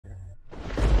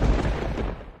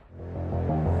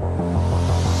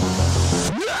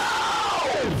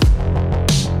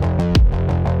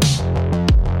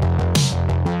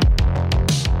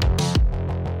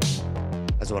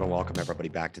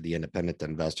back to the Independent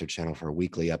Investor channel for a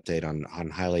weekly update on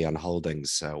Hyliion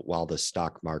Holdings. While the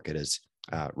stock market is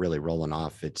really rolling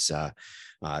off, it's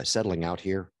settling out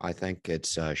here. I think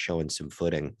it's showing some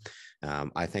footing.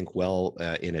 I think well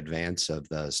in advance of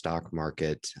the stock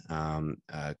market kind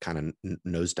of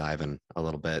nosediving a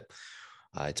little bit.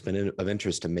 It's been of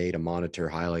interest to me to monitor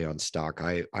Hyliion stock.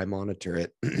 I monitor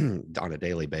it on a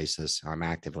daily basis. I'm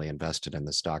actively invested in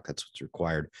the stock. That's what's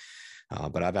required.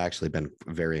 But I've actually been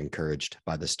very encouraged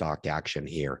by the stock action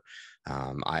here.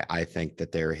 I think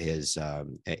that there is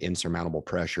insurmountable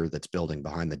pressure that's building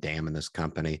behind the dam in this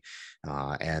company.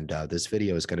 And this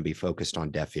video is going to be focused on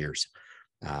deaf ears.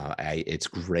 It's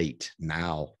great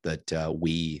now that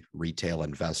we retail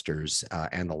investors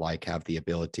and the like have the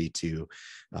ability to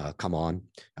come on,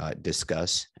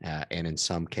 discuss, and in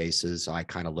some cases, I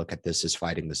kind of look at this as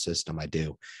fighting the system. I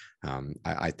do.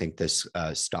 I think this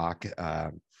stock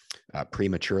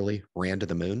prematurely ran to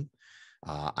the moon,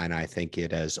 and I think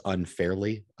it has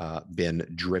unfairly been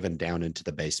driven down into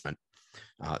the basement.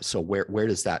 So where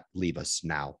does that leave us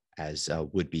now as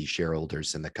would-be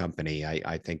shareholders in the company?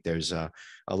 I think there's a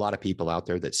lot of people out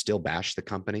there that still bash the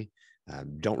company,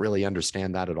 don't really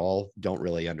understand that at all, don't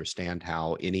really understand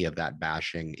how any of that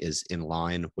bashing is in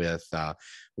line with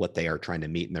what they are trying to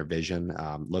meet in their vision.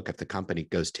 Look, if the company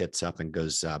goes tits up and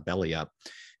goes belly up,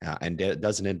 and it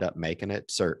doesn't end up making it,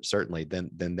 certainly,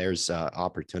 then there's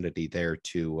opportunity there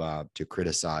to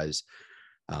criticize.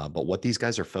 But what these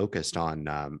guys are focused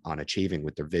on achieving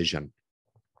with their vision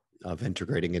of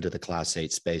integrating into the Class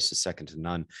 8 space is second to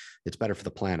none. It's better for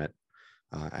the planet.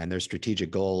 And their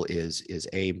strategic goal is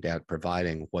aimed at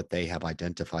providing what they have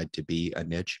identified to be a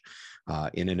niche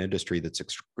in an industry that's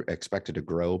expected to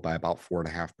grow by about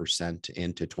 4.5%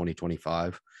 into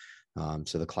 2025.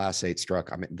 So the Class 8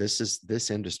 truck, I mean, this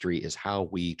industry is how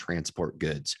we transport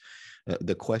goods.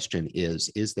 The question is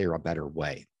there a better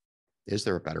way? Is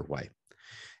there a better way?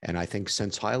 And I think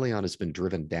since Hyliion has been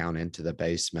driven down into the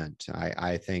basement,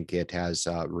 I think it has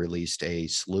released a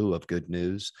slew of good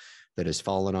news that has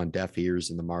fallen on deaf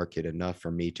ears in the market enough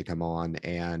for me to come on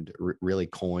and really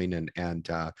coin and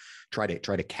try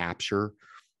to capture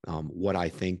what I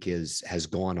think has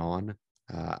gone on,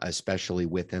 especially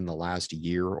within the last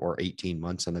year or 18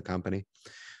 months in the company.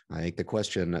 I think the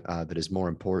question that is more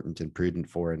important and prudent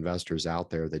for investors out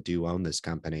there that do own this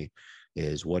company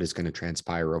is what is going to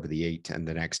transpire over the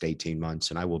next 18 months.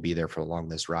 And I will be there for along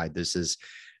this ride. This is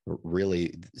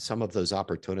really some of those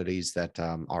opportunities that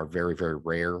are very, very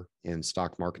rare in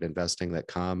stock market investing that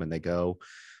come and they go.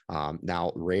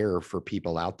 Now, rare for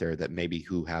people out there that maybe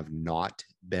who have not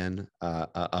been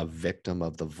a victim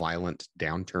of the violent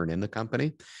downturn in the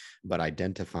company, but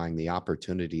identifying the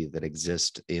opportunity that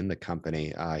exists in the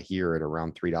company here at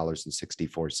around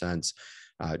 $3.64,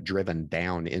 driven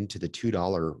down into the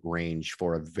 $2 range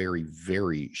for a very,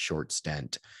 very short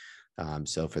stint.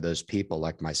 So for those people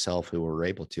like myself who were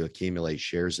able to accumulate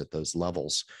shares at those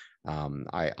levels,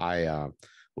 I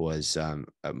was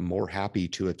more happy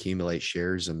to accumulate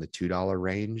shares in the $2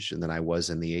 range than I was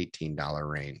in the $18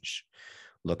 range.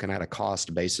 Looking at a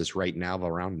cost basis right now of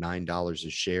around $9 a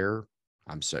share,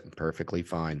 I'm sitting perfectly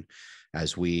fine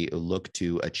as we look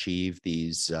to achieve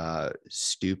these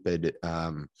stupid,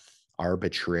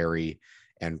 arbitrary,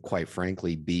 and quite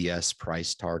frankly, BS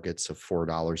price targets of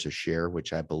 $4 a share,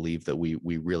 which I believe that we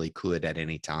really could at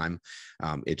any time.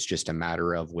 It's just a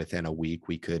matter of within a week,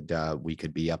 we could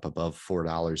be up above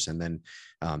 $4. And then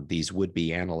these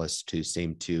would-be analysts who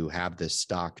seem to have this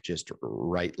stock just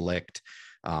right licked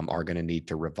are going to need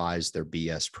to revise their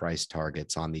BS price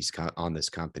targets on this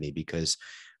company, because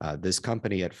this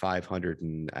company at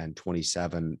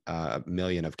 527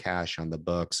 million of cash on the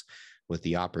books, with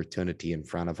the opportunity in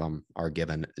front of them, are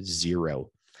given zero.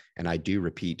 And I do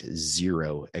repeat,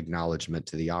 zero acknowledgement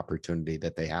to the opportunity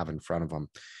that they have in front of them.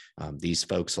 These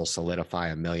folks will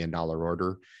solidify $1 million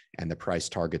order and the price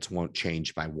targets won't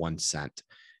change by 1 cent.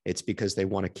 It's because they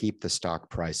want to keep the stock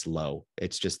price low.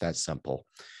 It's just that simple.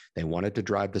 They wanted to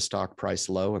drive the stock price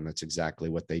low, and that's exactly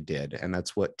what they did. And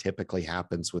that's what typically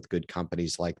happens with good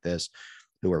companies like this,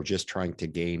 who are just trying to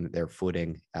gain their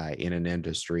footing in an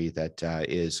industry that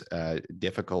is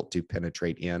difficult to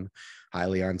penetrate in.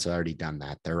 Hyliion's already done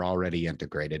that. They're already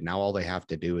integrated. Now all they have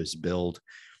to do is build,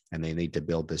 and they need to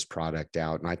build this product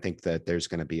out. And I think that there's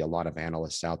going to be a lot of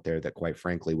analysts out there that quite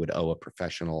frankly would owe a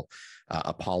professional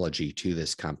apology to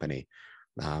this company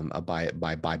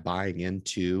by buying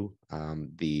into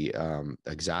the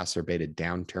exacerbated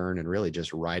downturn and really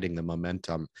just riding the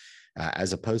momentum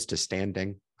as opposed to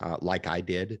standing like I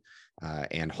did,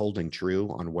 and holding true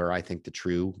on where I think the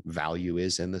true value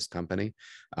is in this company,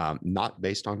 not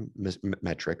based on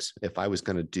metrics. If I was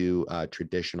going to do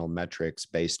traditional metrics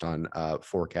based on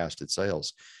forecasted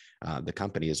sales, the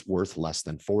company is worth less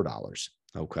than $4.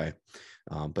 Okay.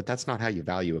 But that's not how you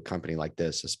value a company like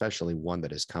this, especially one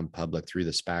that has come public through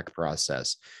the SPAC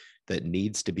process, that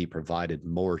needs to be provided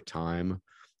more time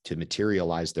to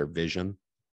materialize their vision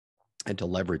and to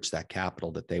leverage that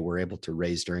capital that they were able to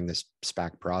raise during this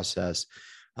SPAC process,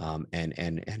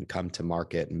 and come to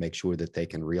market and make sure that they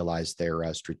can realize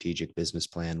their strategic business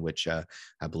plan, which I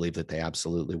believe that they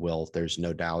absolutely will. There's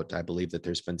no doubt. I believe that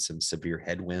there's been some severe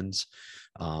headwinds,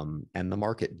 and the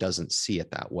market doesn't see it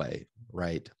that way,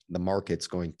 right? The market's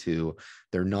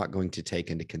they're not going to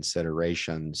take into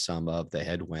consideration some of the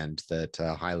headwind that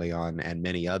Hyliion and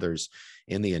many others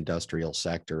in the industrial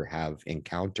sector have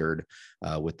encountered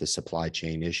with the supply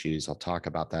chain issues. I'll talk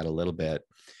about that a little bit.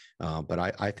 But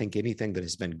I think anything that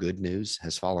has been good news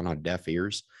has fallen on deaf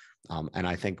ears. And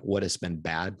I think what has been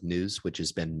bad news, which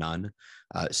has been none.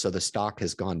 So the stock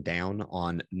has gone down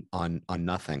on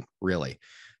nothing, really.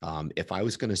 If I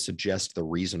was going to suggest the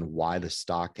reason why the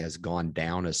stock has gone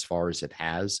down as far as it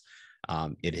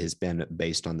has been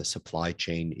based on the supply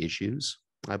chain issues.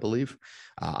 I believe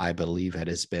it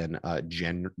has been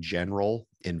general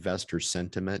investor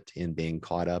sentiment in being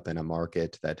caught up in a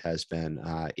market that has been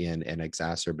in an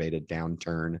exacerbated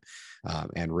downturn,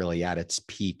 and really at its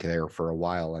peak there for a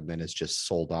while, and then has just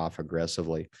sold off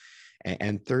aggressively.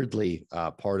 And thirdly,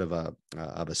 part of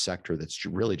a sector that's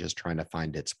really just trying to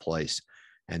find its place.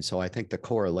 And so I think the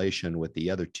correlation with the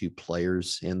other two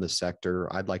players in the sector,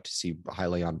 I'd like to see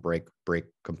Hyliion break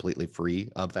completely free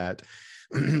of that.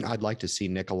 I'd like to see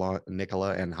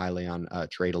𝑪𝑎𝑛𝓋𝑎 and Hyliion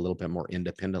trade a little bit more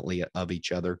independently of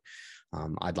each other.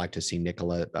 I'd like to see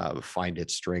𝑪𝑎𝑛𝓋𝑎 find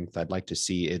its strength. I'd like to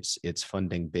see its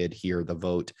funding bid here. The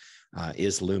vote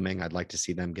is looming. I'd like to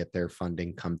see them get their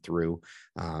funding come through.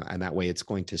 And that way it's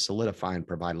going to solidify and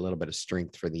provide a little bit of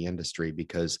strength for the industry,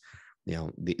 because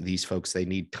these folks, they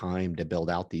need time to build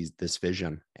out this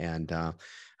vision. And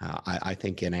I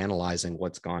think in analyzing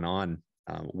what's gone on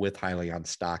with Hyliion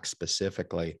stock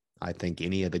specifically, I think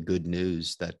any of the good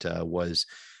news that was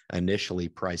initially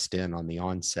priced in on the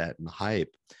onset and the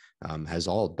hype has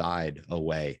all died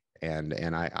away. And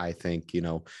I think,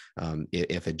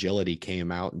 if Agility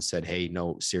came out and said, hey,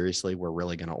 no, seriously, we're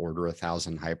really going to order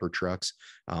 1,000 Hypertrucks,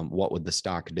 what would the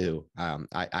stock do?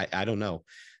 I don't know.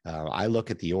 I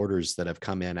look at the orders that have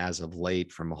come in as of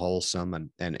late from Wholesome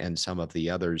and some of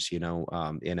the others,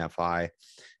 NFI,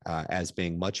 as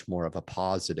being much more of a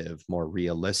positive, more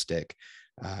realistic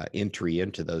entry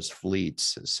into those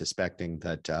fleets, suspecting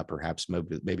that perhaps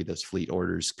maybe those fleet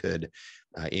orders could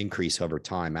increase over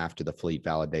time after the fleet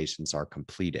validations are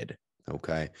completed.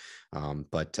 Okay.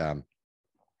 But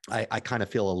I kind of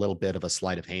feel a little bit of a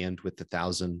sleight of hand with the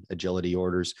 1,000 Agility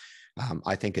orders.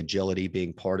 I think Agility,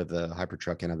 being part of the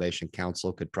Hypertruck Innovation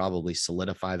Council, could probably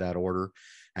solidify that order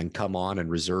and come on and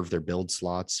reserve their build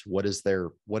slots. What is their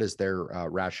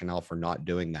rationale for not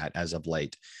doing that as of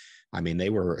late? I mean, they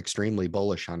were extremely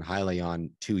bullish on Hyliion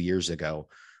 2 years ago.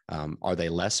 Are they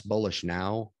less bullish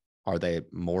now? Are they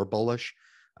more bullish?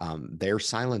 Their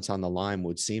silence on the line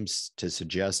would seem to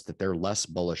suggest that they're less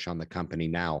bullish on the company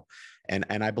now. And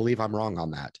I believe I'm wrong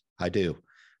on that. I do.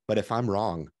 But if I'm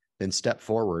wrong, then step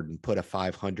forward and put a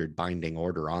 500 binding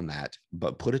order on that,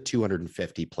 but put a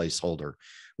 250 placeholder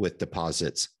with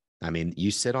deposits. I mean,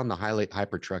 you sit on the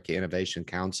Hypertruck Innovation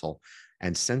Council,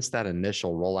 and since that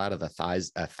initial rollout of the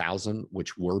 1,000,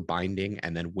 which were binding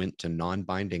and then went to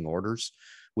non-binding orders,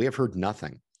 we have heard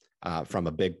nothing from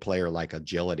a big player like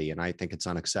Agility. And I think it's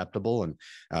unacceptable. And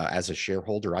as a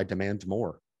shareholder, I demand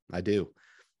more. I do.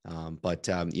 But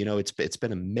it's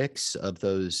been a mix of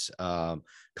those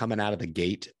coming out of the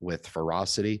gate with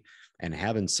ferocity and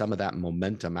having some of that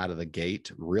momentum out of the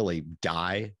gate really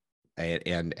die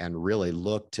and really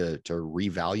look to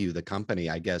revalue the company,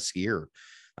 I guess, here.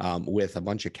 With a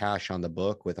bunch of cash on the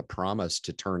book, with a promise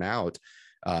to turn out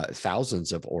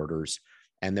thousands of orders,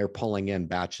 and they're pulling in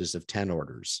batches of 10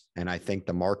 orders. And I think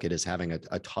the market is having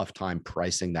a tough time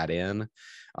pricing that in.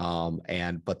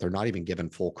 But they're not even given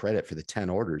full credit for the 10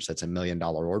 orders. That's $1 million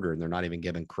order. And they're not even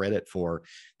given credit for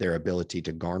their ability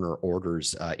to garner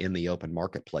orders in the open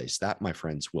marketplace. That, my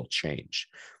friends, will change.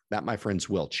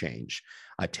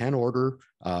 A 10 order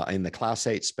in the Class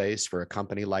 8 space for a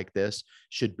company like this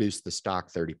should boost the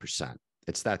stock 30%.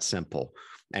 It's that simple.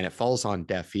 and it falls on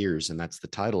deaf ears. And that's the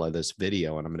title of this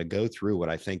video. And I'm going to go through what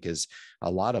I think is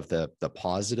a lot of the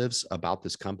positives about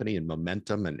this company and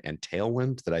momentum and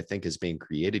tailwind that I think is being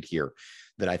created here,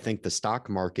 that I think the stock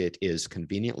market is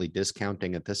conveniently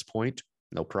discounting at this point.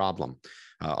 No problem.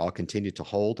 I'll continue to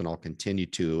hold, and I'll continue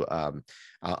to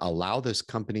allow this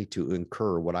company to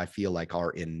incur what I feel like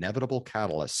are inevitable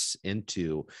catalysts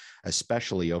into,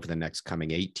 especially over the next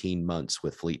coming 18 months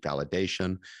with fleet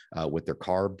validation, with their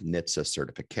CARB NHTSA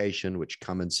certification, which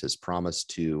Cummins has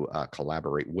promised to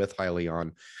collaborate with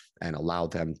Hyliion and allow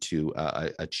them to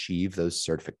achieve those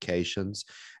certifications.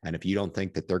 And if you don't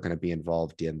think that they're going to be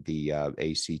involved in the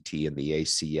ACT and the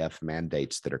ACF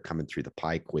mandates that are coming through the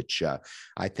pike, which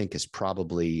I think is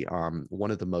probably one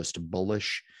of the most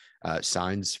bullish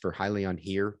signs for Hyliion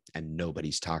here, and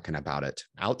nobody's talking about it.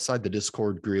 Outside the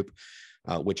Discord group,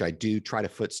 which I do try to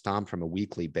foot stomp from a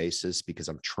weekly basis because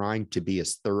I'm trying to be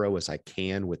as thorough as I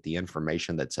can with the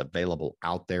information that's available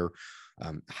out there.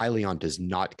 Hyliion does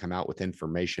not come out with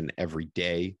information every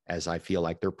day, as I feel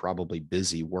like they're probably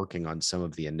busy working on some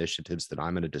of the initiatives that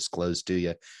I'm going to disclose to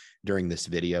you during this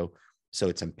video. So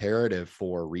it's imperative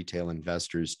for retail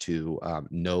investors to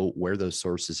know where those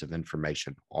sources of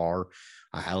information are.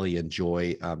 I highly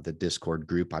enjoy the Discord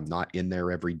group. I'm not in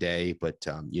there every day, but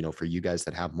you know, for you guys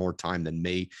that have more time than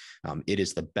me, it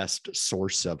is the best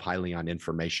source of Hyliion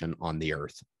information on the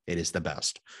earth. It is the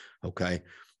best. Okay.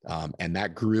 And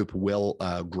that group will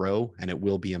grow, and it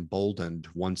will be emboldened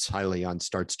once Hyliion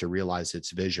starts to realize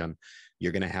its vision.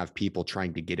 You're going to have people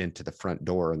trying to get into the front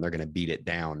door, and they're going to beat it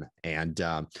down. And,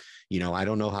 you know, I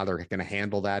don't know how they're going to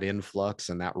handle that influx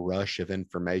and that rush of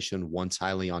information once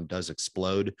Hyliion does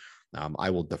explode. I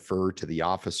will defer to the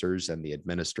officers and the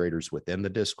administrators within the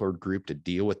Discord group to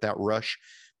deal with that rush,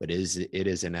 but it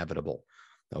is inevitable.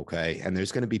 Okay. And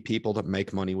there's going to be people that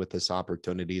make money with this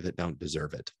opportunity that don't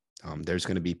deserve it. There's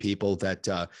going to be people that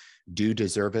do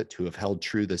deserve it, who have held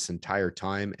true this entire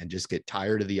time and just get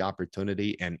tired of the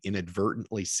opportunity and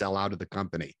inadvertently sell out of the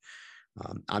company.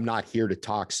 I'm not here to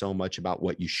talk so much about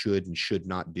what you should and should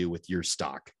not do with your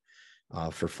stock.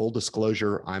 For full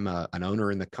disclosure, I'm an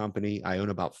owner in the company. I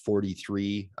own about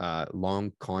 43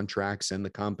 long contracts in the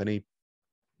company.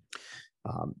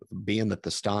 Being that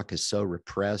the stock is so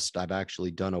repressed, I've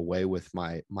actually done away with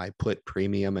my put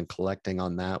premium and collecting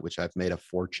on that, which I've made a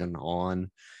fortune on.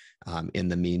 In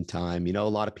the meantime, you know, a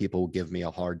lot of people will give me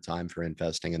a hard time for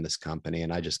investing in this company,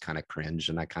 and I just kind of cringe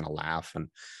and I kind of laugh. And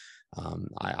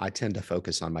I tend to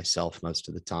focus on myself most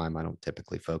of the time. I don't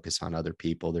typically focus on other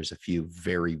people. There's a few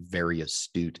very, very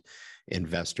astute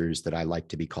investors that I like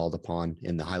to be called upon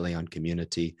in the Hyliion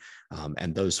community.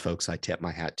 And those folks I tip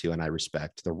my hat to and I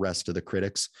respect. The rest of the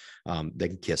critics, they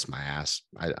can kiss my ass.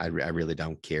 I really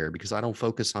don't care, because I don't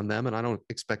focus on them and I don't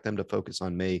expect them to focus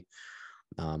on me.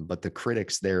 But the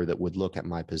critics there that would look at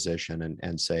my position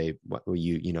and say, well,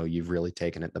 you know, you've really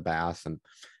taken it the bath, and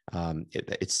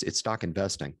it's stock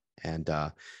investing. And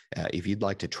if you'd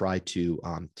like to try to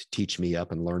teach me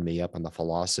up and learn me up on the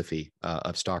philosophy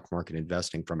of stock market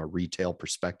investing from a retail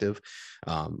perspective,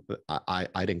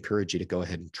 I'd encourage you to go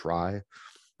ahead and try,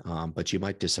 but you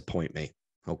might disappoint me.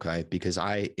 Okay. Because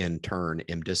I, in turn,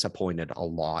 am disappointed a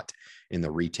lot in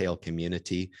the retail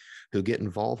community who get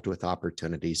involved with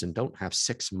opportunities and don't have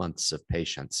 6 months of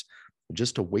patience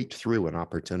just to wait through an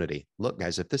opportunity. Look,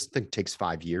 guys, if this thing takes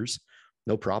 5 years,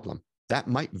 no problem. That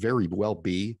might very well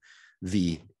be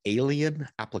the alien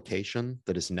application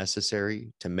that is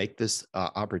necessary to make this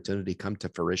opportunity come to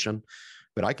fruition.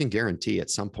 But I can guarantee at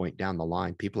some point down the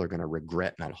line, people are going to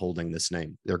regret not holding this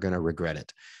name. They're going to regret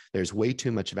it. There's way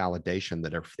too much validation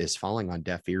that is falling on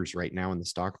deaf ears right now in the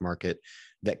stock market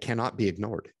that cannot be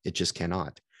ignored. It just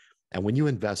cannot. And when you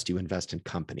invest in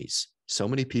companies. So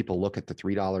many people look at the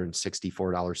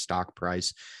 $3.64 stock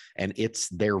price, and it's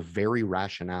their very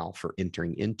rationale for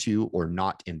entering into or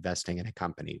not investing in a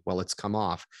company. Well, it's come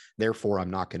off, therefore I'm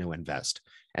not going to invest.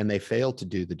 And they fail to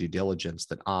do the due diligence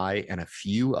that I and a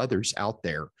few others out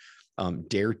there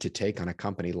dare to take on a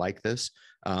company like this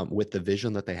with the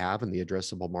vision that they have and the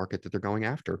addressable market that they're going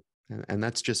after. And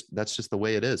that's just the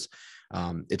way it is.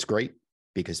 It's great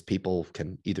because people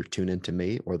can either tune into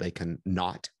me or they can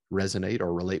not resonate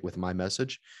or relate with my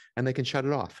message, and they can shut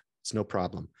it off. It's no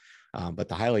problem. But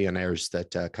the Hyliionaires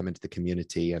that come into the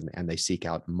community and they seek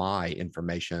out my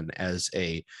information as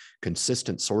a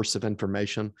consistent source of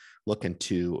information, looking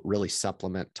to really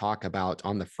supplement, talk about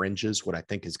on the fringes what I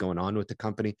think is going on with the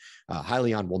company.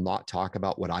 Hyliion will not talk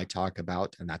about what I talk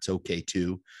about, and that's okay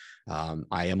too.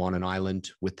 I am on an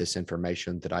island with this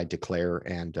information that I declare,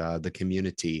 and the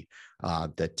community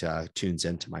that tunes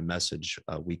into my message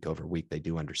week over week, they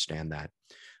do understand that.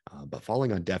 But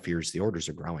falling on deaf ears, the orders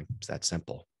are growing. It's that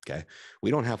simple. Okay.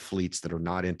 We don't have fleets that are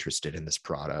not interested in this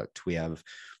product. We have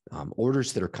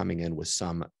orders that are coming in with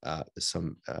some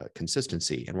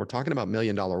consistency. And we're talking about $1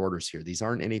 million orders here. These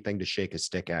aren't anything to shake a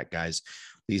stick at, guys.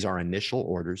 These are initial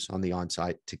orders on the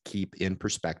on-site to keep in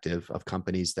perspective of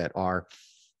companies that are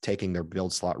taking their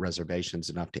build slot reservations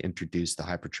enough to introduce the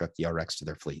Hypertruck, the RX to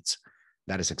their fleets.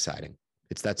 That is exciting.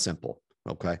 It's that simple.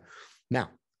 Okay. Now,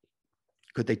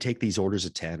 could they take these orders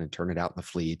of 10 and turn it out in the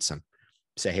fleets and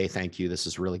say, hey, thank you, this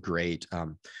is really great.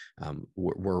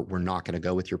 We're not going to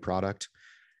go with your product?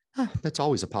 That's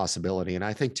always a possibility. And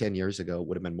I think 10 years ago it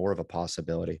would have been more of a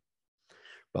possibility.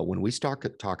 But when we start to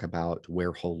talk about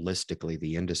where holistically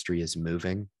the industry is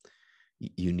moving,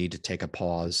 you need to take a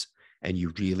pause and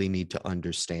you really need to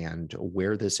understand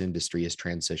where this industry is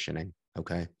transitioning.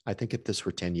 Okay. I think if this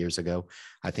were 10 years ago,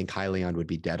 I think Hyliion would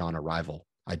be dead on arrival.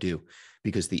 I do,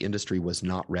 because the industry was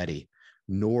not ready,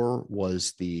 nor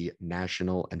was the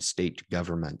national and state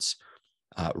governments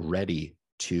ready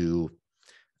to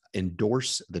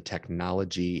endorse the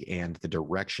technology and the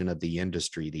direction of the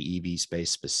industry, the EV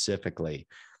space specifically,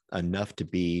 enough to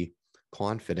be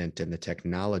confident in the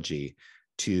technology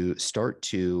to start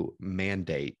to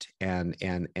mandate and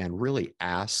really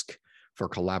ask for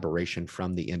collaboration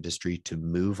from the industry to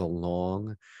move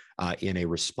along in a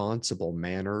responsible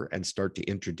manner and start to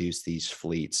introduce these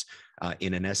fleets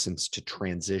in essence to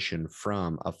transition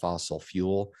from a fossil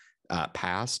fuel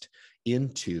past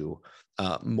into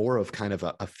more of kind of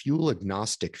a fuel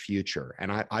agnostic future.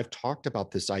 And I've talked about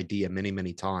this idea many,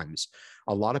 many times.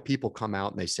 A lot of people come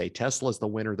out and they say, Tesla's the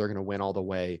winner. They're going to win all the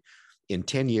way. In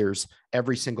 10 years,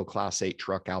 every single Class 8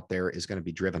 truck out there is going to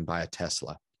be driven by a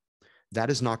Tesla. That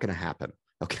is not going to happen.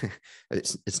 Okay.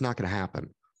 It's not going to happen.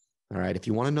 All right. If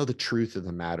you want to know the truth of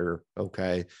the matter,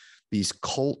 okay, these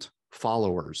cult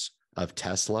followers of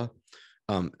Tesla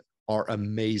are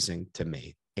amazing to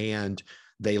me. And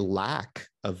they lack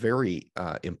a very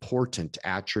important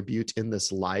attribute in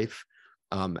this life,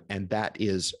 and that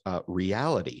is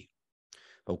reality.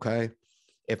 Okay.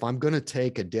 If I'm going to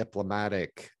take a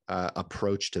diplomatic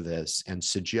approach to this and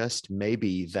suggest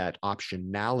maybe that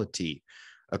optionality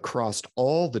across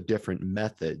all the different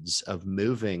methods of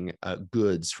moving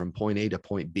goods from point A to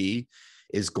point B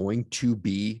is going to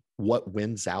be what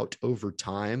wins out over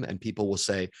time. And people will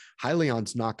say,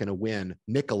 Hyliion's not going to win.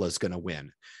 𝑪𝑎𝑛𝓋𝑎's going to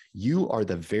win. You are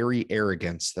the very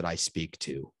arrogance that I speak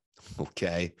to.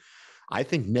 Okay. I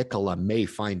think 𝑪𝑎𝑛𝓋𝑎 may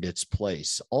find its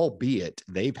place, albeit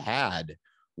they've had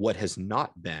what has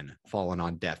not been fallen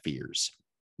on deaf ears.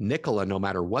 𝑪𝑎𝑛𝓋𝑎, no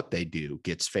matter what they do,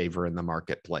 gets favor in the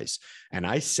marketplace. And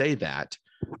I say that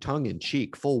tongue in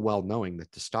cheek, full well knowing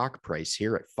that the stock price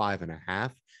here at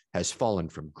 5.5 has fallen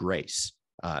from grace,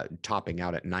 topping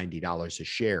out at $90 a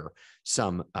share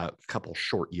some couple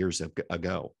short years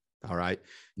ago. All right.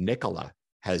 𝑪𝑎𝑛𝓋𝑎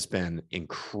has been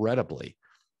incredibly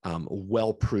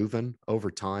well proven over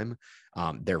time.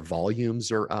 Their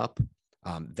volumes are up.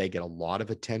 They get a lot of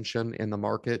attention in the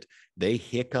market. They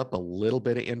hiccup a little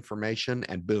bit of information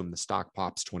and boom, the stock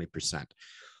pops 20%.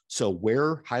 So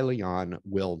where Hyliion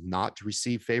will not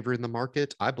receive favor in the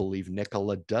market, I believe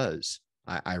𝑪𝑎𝑛𝓋𝑎 does.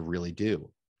 I really do.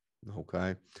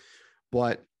 Okay.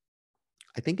 But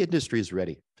I think industry is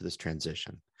ready for this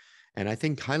transition. And I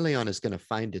think Hyliion is going to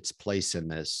find its place in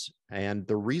this. And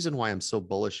the reason why I'm so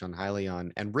bullish on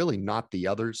Hyliion and really not the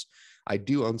others, I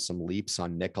do own some leaps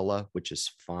on 𝑪𝑎𝑛𝓋𝑎, which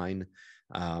is fine.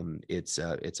 It's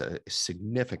a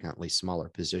significantly smaller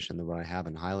position than what I have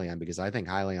in Hyliion because I think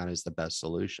Hyliion is the best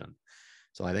solution.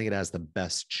 So I think it has the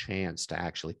best chance to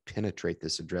actually penetrate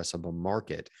this addressable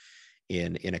market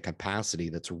in a capacity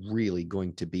that's really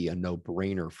going to be a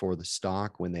no-brainer for the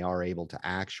stock when they are able to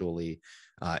actually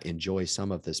enjoy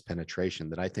some of this penetration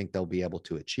that I think they'll be able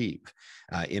to achieve.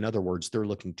 In other words, they're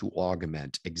looking to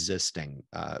augment existing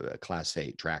Class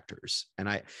 8 tractors. And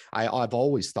I've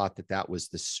always thought that that was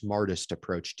the smartest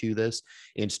approach to this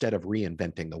instead of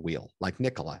reinventing the wheel. Like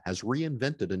𝑪𝑎𝑛𝓋𝑎 has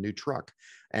reinvented a new truck.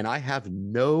 And I have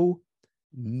no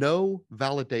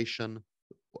validation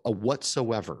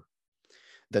whatsoever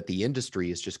that the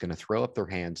industry is just going to throw up their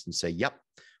hands and say, yep,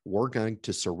 we're going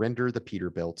to surrender the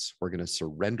Peterbilts. We're going to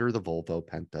surrender the Volvo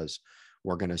Pentas.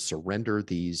 We're going to surrender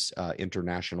these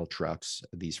international trucks,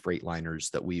 these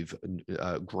Freightliners that we've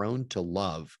grown to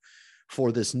love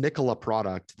for this 𝑪𝑎𝑛𝓋𝑎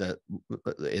product that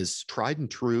is tried and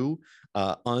true,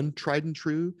 untried and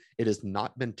true. It has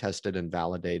not been tested and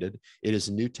validated. It is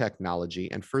new technology.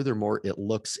 And furthermore, it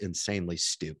looks insanely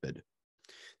stupid.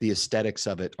 The aesthetics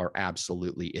of it are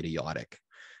absolutely idiotic.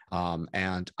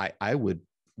 And I would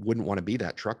wouldn't want to be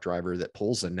that truck driver that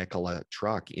pulls a Nikola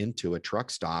truck into a truck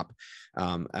stop,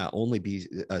 only be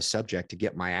subject to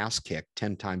get my ass kicked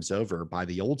 10 times over by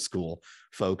the old school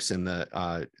folks in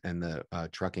the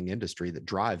trucking industry that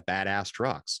drive badass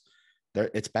trucks.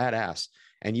 It's badass.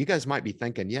 And you guys might be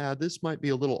thinking, yeah, this might be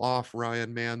a little off,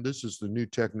 Ryan, man. This is the new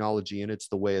technology and it's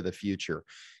the way of the future.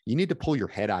 You need to pull your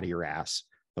head out of your ass,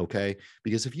 okay?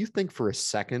 Because if you think for a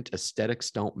second aesthetics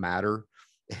don't matter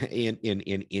in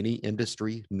any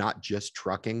industry, not just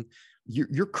trucking,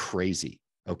 you're crazy,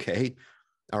 okay?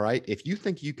 All right. If you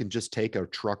think you can just take a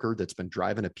trucker that's been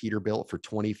driving a Peterbilt for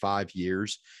 25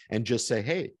 years and just say,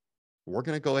 hey, we're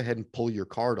going to go ahead and pull your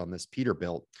card on this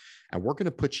Peterbilt, and we're going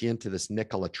to put you into this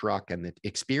Nikola truck, and the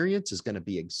experience is going to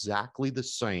be exactly the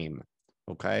same.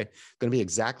 Okay. Going to be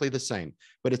exactly the same,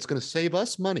 but it's going to save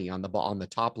us money on the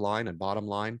top line and bottom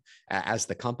line as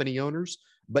the company owners.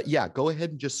 But yeah, go ahead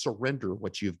and just surrender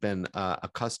what you've been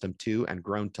accustomed to and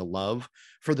grown to love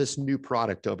for this new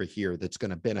product over here that's going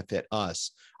to benefit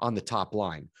us on the top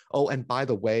line. Oh, and by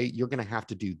the way, you're going to have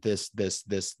to do this,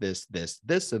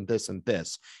 and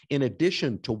this, in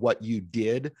addition to what you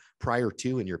did prior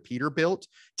to in your Peterbilt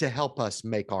to help us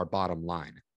make our bottom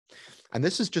line. And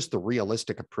this is just the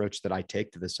realistic approach that I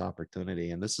take to this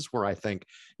opportunity. And this is where I think,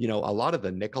 a lot of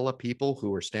the Nikola people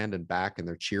who are standing back and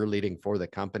they're cheerleading for the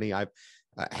company, I've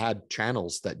had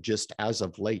channels that just as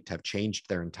of late have changed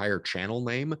their entire channel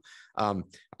name.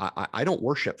 I don't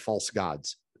worship false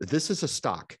gods. This is a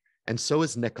stock, and so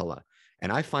is Nikola.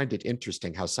 And I find it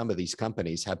interesting how some of these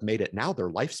companies have made it now their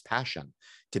life's passion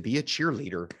to be a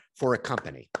cheerleader for a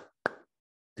company.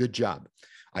 Good job.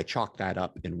 I chalk that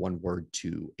up in one word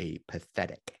to a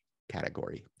pathetic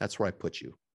category. That's where I put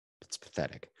you. It's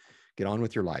pathetic. Get on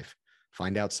with your life.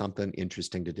 Find out something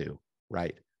interesting to do,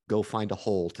 right? Go find a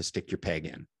hole to stick your peg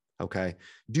in, okay?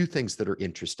 Do things that are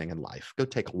interesting in life. Go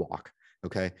take a walk,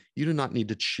 okay? You do not need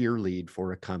to cheerlead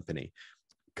for a company.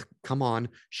 Come on,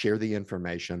 share the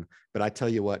information. But I tell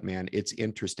you what, man, it's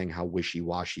interesting how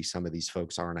wishy-washy some of these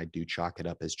folks are, and I do chalk it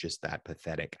up as just that,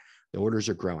 pathetic. The orders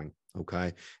are growing,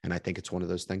 okay? And I think it's one of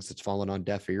those things that's fallen on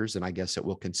deaf ears, and I guess it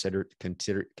will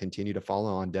continue to fall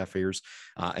on deaf ears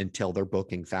until they're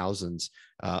booking thousands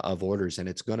of orders. And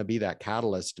it's going to be that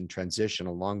catalyst and transition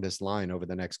along this line over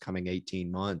the next coming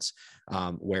 18 months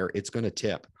where it's going to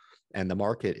tip. And the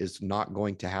market is not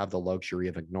going to have the luxury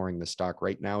of ignoring the stock.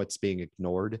 Right now, it's being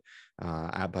ignored,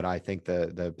 but I think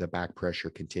the back pressure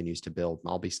continues to build.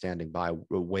 I'll be standing by,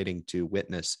 waiting to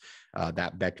witness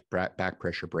that back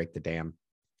pressure break the dam.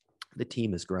 The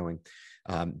team is growing.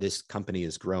 This company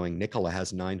is growing. Nikola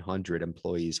has 900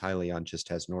 employees. Hyliion just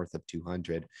has north of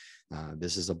 200.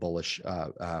 This is a bullish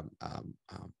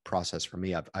process for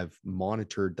me. I've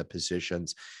monitored the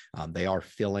positions. They are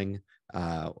filling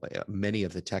many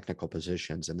of the technical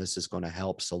positions, and this is going to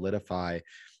help solidify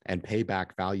and pay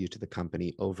back value to the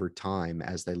company over time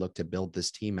as they look to build this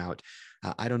team out.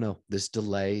 I don't know, this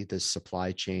delay, this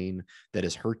supply chain that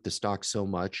has hurt the stock so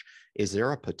much, is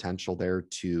there a potential there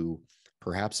to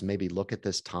perhaps maybe look at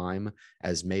this time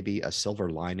as maybe a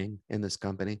silver lining in this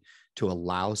company to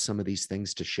allow some of these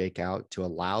things to shake out, to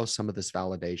allow some of this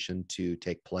validation to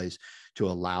take place, to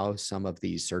allow some of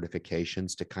these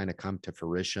certifications to kind of come to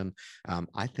fruition?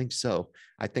 I think so.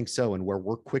 I think so. And where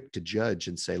we're quick to judge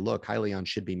and say, look, Hyliion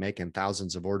should be making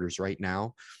thousands of orders right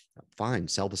now. Fine,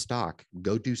 sell the stock.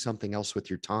 Go do something else with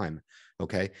your time.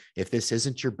 Okay. If this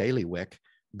isn't your bailiwick,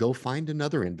 go find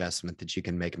another investment that you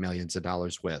can make millions of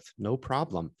dollars with. No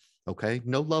problem. Okay.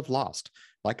 No love lost.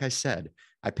 Like I said,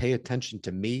 I pay attention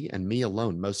to me and me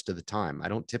alone most of the time. I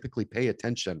don't typically pay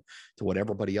attention to what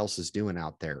everybody else is doing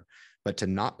out there. But to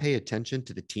not pay attention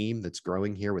to the team that's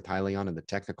growing here with Hyliion and the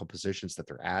technical positions that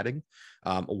they're adding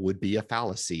would be a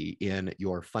fallacy in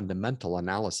your fundamental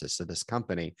analysis of this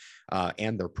company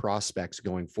and their prospects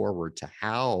going forward to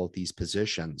how these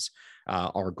positions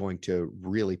are going to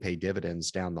really pay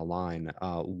dividends down the line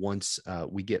once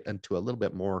we get into a little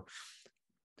bit more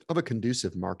of a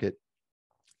conducive market.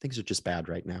 Things are just bad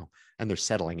right now, and they're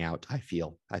settling out, I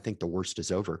feel. I think the worst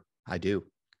is over. I do.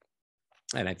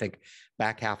 And I think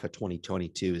back half of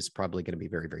 2022 is probably going to be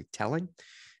very, very telling.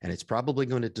 And it's probably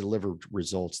going to deliver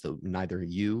results that neither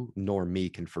you nor me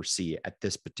can foresee at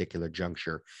this particular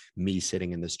juncture, me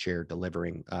sitting in this chair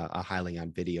delivering a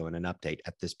Hyliion video and an update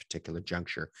at this particular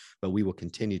juncture. But we will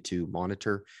continue to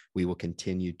monitor. We will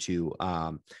continue to,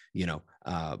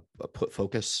 put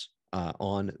focus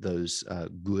on those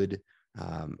good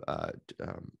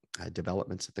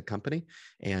developments at the company.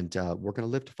 And we're going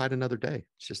to live to fight another day.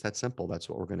 It's just that simple. That's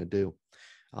what we're going to do.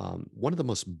 one of the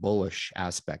most bullish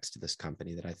aspects to this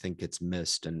company that I think gets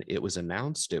missed, and it was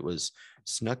announced, it was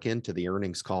snuck into the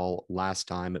earnings call last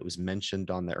time, it was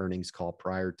mentioned on the earnings call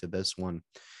prior to this one,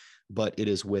 but it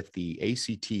is with the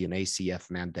ACT and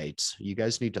ACF mandates. You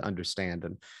guys need to understand,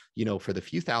 and for the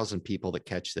few thousand people that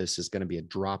catch this, is going to be a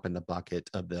drop in the bucket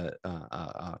of the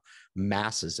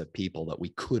masses of people that we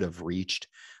could have reached.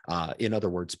 In other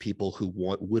words, people who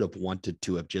would have wanted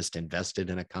to have just invested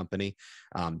in a company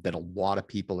that a lot of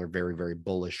people are very, very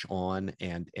bullish on,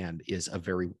 and is a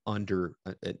very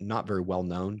not very well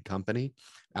known company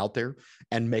out there,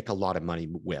 and make a lot of money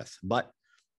with. But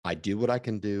I do what I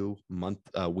can do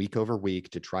week over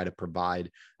week to try to provide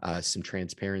some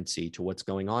transparency to what's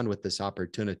going on with this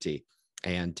opportunity.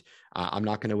 And I'm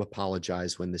not going to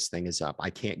apologize when this thing is up.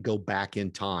 I can't go back in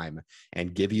time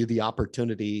and give you the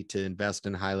opportunity to invest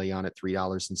in Hyliion at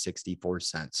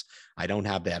 $3.64. I don't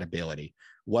have that ability.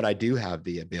 What I do have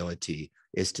the ability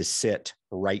is to sit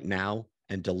right now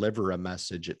and deliver a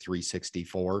message at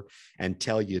 364 and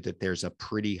tell you that there's a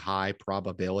pretty high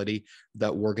probability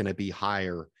that we're going to be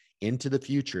higher into the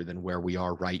future than where we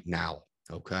are right now.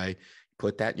 Okay.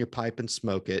 Put that in your pipe and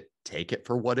smoke it. Take it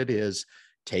for what it is.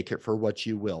 Take it for what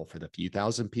you will. For the few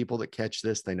thousand people that catch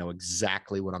this, they know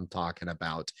exactly what I'm talking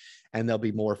about, and they'll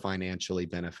be more financially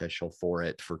beneficial for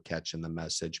it, for catching the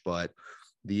message. But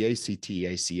the ACT,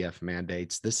 ACF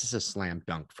mandates, this is a slam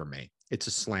dunk for me. It's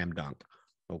a slam dunk.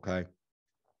 Okay.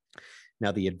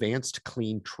 Now, the advanced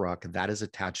clean truck, that is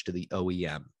attached to the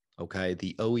OEM, okay?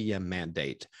 The OEM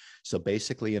mandate. So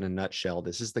basically, in a nutshell,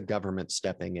 this is the government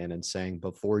stepping in and saying,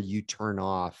 before you turn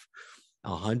off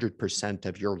 100%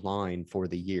 of your line for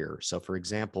the year. So for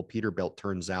example, Peterbilt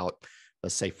turns out,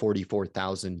 let's say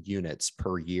 44,000 units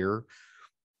per year,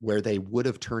 where they would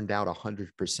have turned out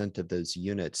 100% of those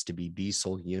units to be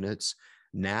diesel units.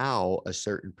 Now, a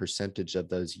certain percentage of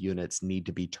those units need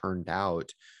to be turned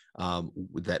out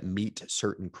that meet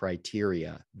certain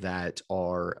criteria that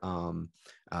are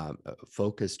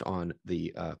focused on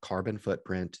the carbon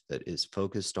footprint, that is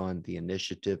focused on the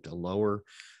initiative to lower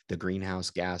the greenhouse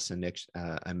gas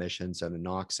emissions and the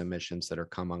NOx emissions that are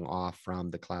coming off from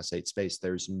the Class 8 space.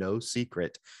 There's no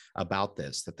secret about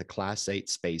this, that the Class 8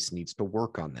 space needs to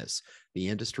work on this. The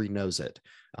industry knows it.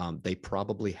 They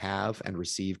probably have and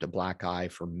received a black eye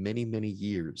for many, many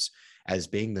years as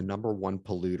being the #1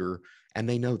 polluter, and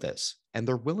they know this, and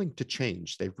they're willing to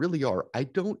change. They really are. I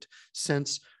don't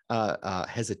sense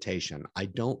hesitation. I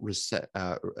don't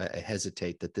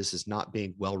hesitate that this is not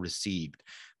being well received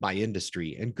by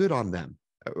industry, and good on them.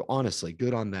 Honestly,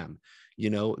 good on them.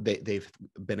 They've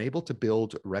been able to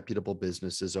build reputable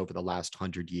businesses over the last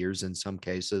 100 years. In some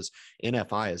cases,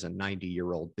 NFI is a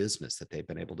 90-year-old business that they've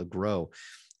been able to grow.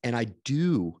 And I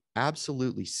do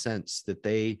absolutely sense that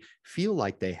they feel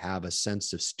like they have a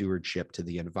sense of stewardship to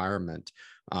the environment,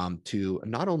 to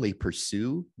not only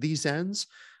pursue these ends,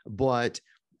 but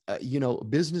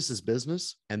business is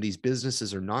business, and these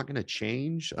businesses are not going to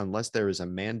change unless there is a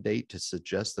mandate to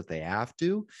suggest that they have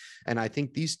to. And I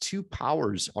think these two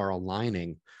powers are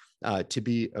aligning to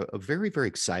be a very, very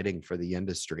exciting for the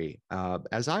industry,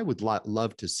 as I would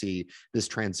love to see this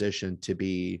transition to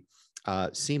be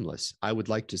seamless. I would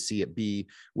like to see it be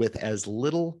with as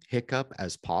little hiccup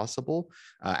as possible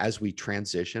as we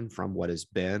transition from what has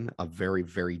been a very,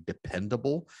 very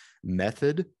dependable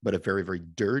method, but a very, very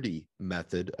dirty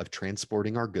method of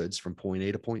transporting our goods from point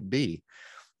A to point B.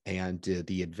 And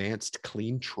the advanced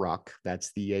clean truck,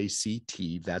 that's the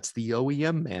ACT, that's the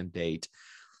OEM mandate.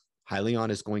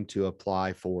 Hyliion is going to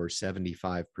apply for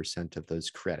 75% of those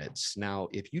credits. Now,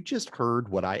 if you just heard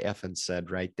what I effing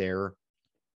said right there,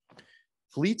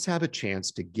 fleets have a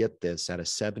chance to get this at a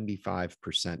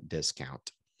 75%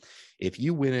 discount. If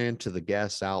you went into the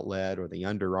Guess outlet or the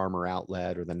Under Armour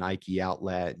outlet or the Nike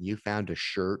outlet and you found a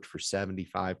shirt for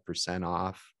 75%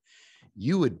 off,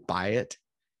 you would buy it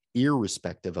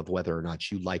irrespective of whether or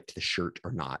not you liked the shirt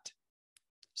or not.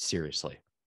 Seriously.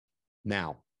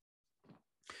 Now,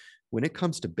 when it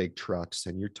comes to big trucks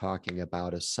and you're talking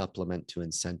about a supplement to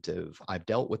incentive, I've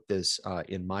dealt with this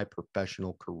in my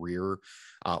professional career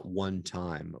one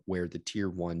time, where the tier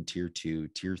 1, tier 2,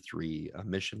 tier 3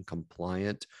 emission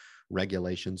compliant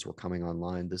regulations were coming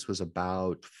online. This was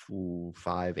about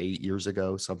 5, 8 years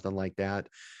ago, something like that,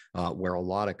 where a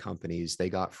lot of companies, they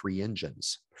got free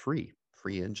engines, free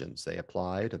engines. They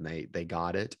applied and they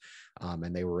got it,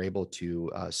 and they were able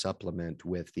to supplement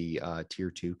with the tier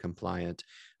 2 compliant,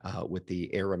 with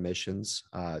the air emissions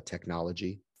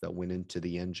technology that went into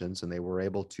the engines, and they were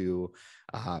able to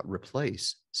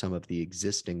replace some of the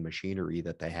existing machinery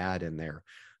that they had in there.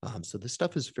 So this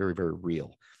stuff is very, very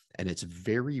real. And it's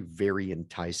very, very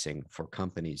enticing for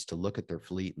companies to look at their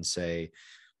fleet and say,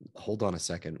 hold on a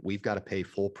second, we've got to pay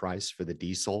full price for the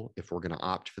diesel if we're going to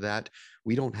opt for that.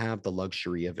 We don't have the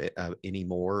luxury of it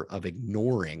anymore of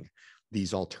ignoring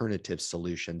these alternative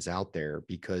solutions out there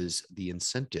because the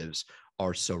incentives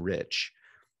are so rich.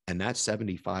 And that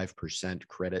 75%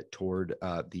 credit toward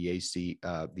the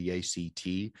ACT,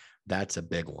 that's a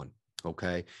big one.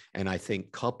 Okay. And I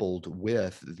think coupled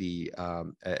with the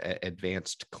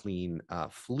advanced clean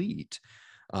fleet,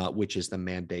 which is the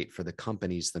mandate for the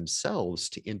companies themselves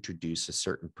to introduce a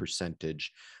certain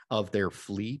percentage of their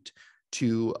fleet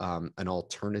to an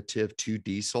alternative to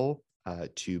diesel,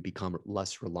 to become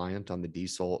less reliant on the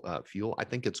diesel fuel. I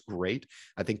think it's great.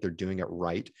 I think they're doing it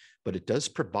right, but it does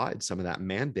provide some of that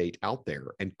mandate out there.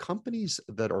 And companies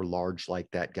that are large like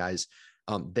that, guys,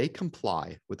 they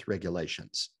comply with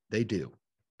regulations. They do.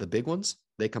 The big ones,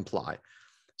 they comply.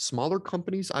 Smaller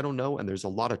companies, I don't know. And there's a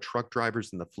lot of truck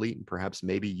drivers in the fleet, and perhaps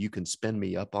maybe you can spin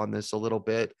me up on this a little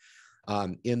bit.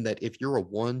 In that if you're a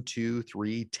 1, 2,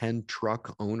 3, 10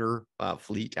 truck owner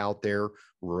fleet out there,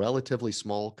 relatively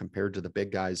small compared to the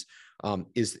big guys,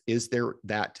 is there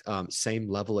that same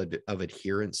level of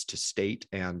adherence to state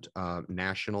and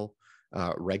national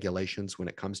regulations when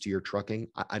it comes to your trucking?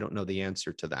 I don't know the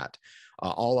answer to that.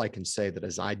 All I can say that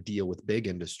as I deal with big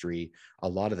industry a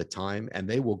lot of the time, and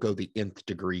they will go the nth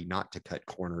degree not to cut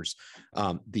corners,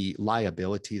 the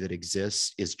liability that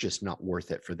exists is just not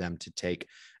worth it for them to take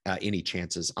any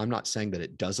chances. I'm not saying that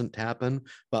it doesn't happen,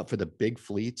 but for the big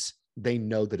fleets, they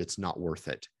know that it's not worth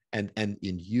it. And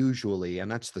usually,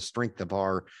 and that's the strength of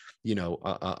our,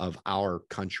 of our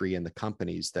country and the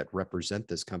companies that represent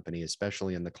this company,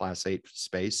 especially in the Class 8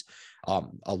 space.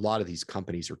 A lot of these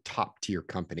companies are top tier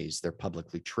companies. They're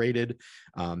publicly traded.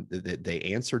 They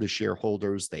answer to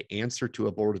shareholders. They answer to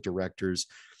a board of directors.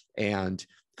 And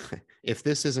if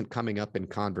this isn't coming up in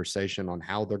conversation on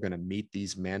how they're going to meet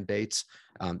these mandates,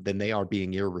 then they are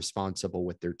being irresponsible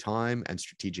with their time and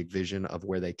strategic vision of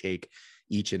where they take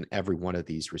each and every one of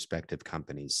these respective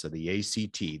companies. So the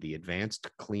ACT, the Advanced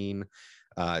Clean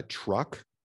Truck,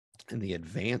 and the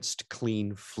Advanced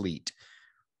Clean Fleet.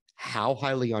 How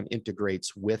Hyliion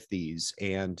integrates with these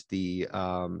and the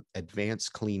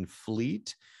Advanced Clean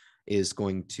Fleet is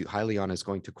going to, Hyliion is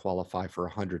going to qualify for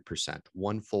 100%,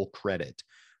 one full credit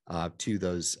to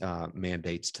those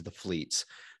mandates to the fleets.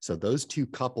 So those two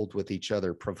coupled with each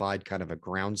other provide kind of a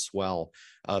groundswell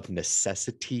of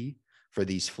necessity for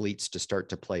these fleets to start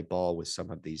to play ball with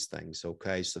some of these things.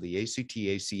 Okay, so the ACT,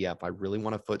 ACF, I really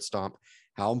want to foot stomp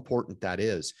how important that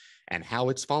is and how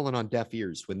it's fallen on deaf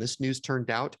ears. When this news turned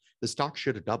out, the stock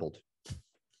should have doubled.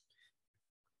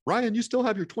 Ryan, you still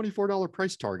have your $24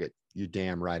 price target. You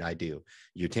damn right I do.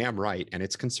 You damn right. And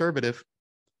it's conservative.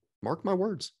 Mark my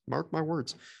words. Mark my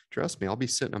words. Trust me, I'll be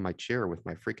sitting on my chair with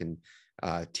my freaking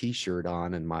t-shirt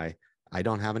on and I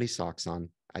don't have any socks on.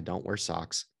 I don't wear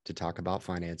socks to talk about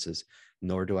finances,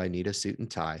 nor do I need a suit and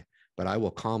tie, but I will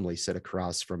calmly sit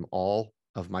across from all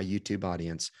of my YouTube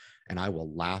audience and I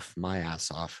will laugh my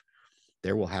ass off.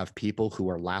 There will have people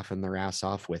who are laughing their ass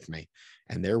off with me.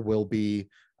 And there will be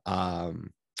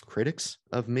critics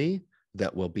of me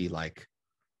that will be like,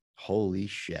 holy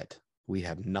shit, we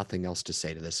have nothing else to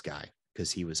say to this guy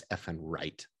because he was effing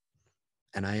right.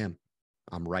 And I am.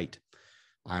 I'm right.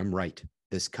 I'm right.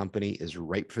 This company is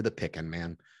ripe for the picking,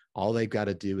 man. All they've got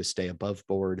to do is stay above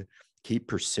board, keep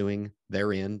pursuing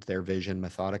their end, their vision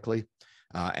methodically,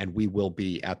 and we will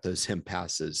be at those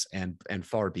impasses and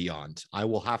far beyond. I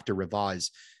will have to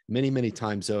revise many, many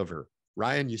times over.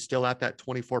 Ryan, you still at that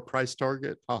 24 price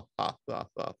target?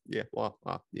 Yeah.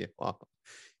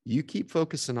 You keep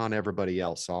focusing on everybody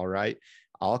else, all right?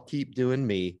 I'll keep doing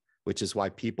me, which is why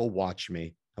people watch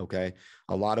me, okay?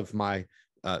 A lot of my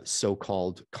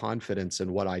so-called confidence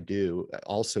in what I do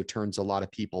also turns a lot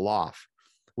of people off,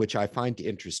 which I find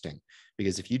interesting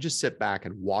because if you just sit back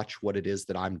and watch what it is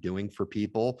that I'm doing for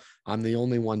people, I'm the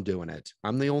only one doing it.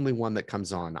 I'm the only one that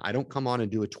comes on. I don't come on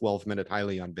and do a 12-minute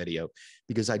Hyliion video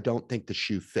because I don't think the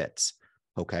shoe fits.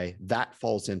 Okay, that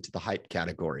falls into the hype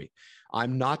category.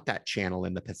 I'm not that channel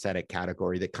in the pathetic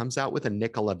category that comes out with a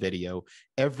𝑪𝑎𝑛𝓋𝑎 video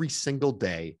every single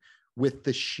day with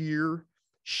the sheer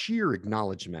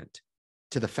acknowledgement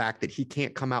to the fact that he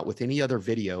can't come out with any other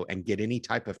video and get any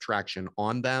type of traction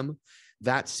on them.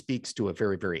 That speaks to a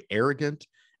very, very arrogant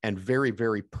and very,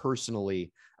 very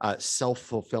personally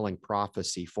self-fulfilling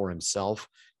prophecy for himself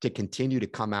to continue to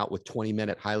come out with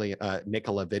 20-minute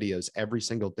𝑪𝑎𝑛𝓋𝑎 videos every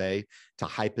single day to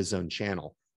hype his own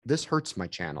channel. This hurts my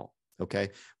channel, okay?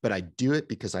 But I do it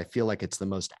because I feel like it's the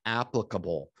most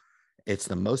applicable It's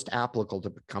the most applicable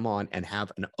to come on and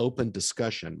have an open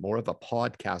discussion, more of a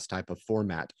podcast type of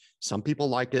format. Some people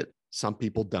like it, some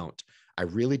people don't. I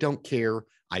really don't care.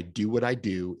 I do what I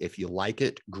do. If you like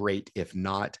it, great. If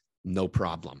not, no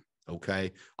problem.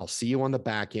 Okay. I'll see you on the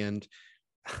back end.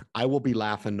 I will be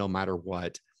laughing no matter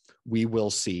what. We will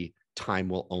see. Time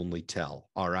will only tell.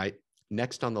 All right.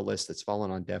 Next on the list that's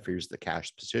fallen on deaf ears, the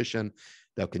cash position.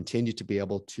 They'll continue to be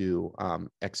able to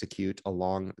execute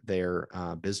along their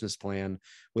business plan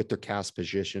with their cash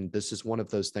position. This is one of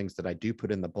those things that I do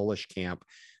put in the bullish camp.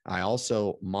 I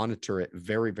also monitor it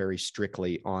very, very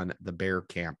strictly on the bear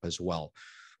camp as well.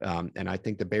 And I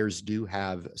think the Bears do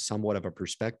have somewhat of a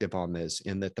perspective on this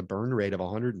in that the burn rate of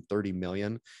 130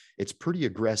 million, it's pretty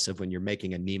aggressive when you're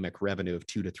making anemic revenue of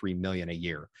 2 to 3 million a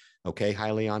year. Okay,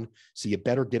 Hyliion. So you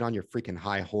better get on your freaking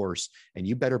high horse and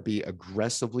you better be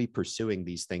aggressively pursuing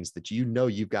these things that you know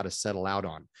you've got to settle out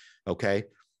on. Okay.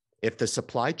 If the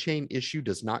supply chain issue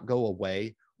does not go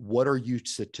away, what are you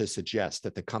to suggest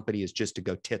that the company is just to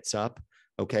go tits up?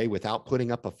 Okay, without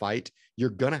putting up a fight, you're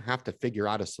going to have to figure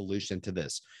out a solution to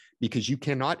this because you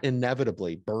cannot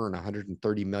inevitably burn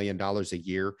 $130 million a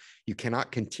year. You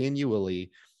cannot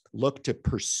continually look to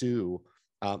pursue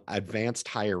advanced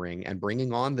hiring and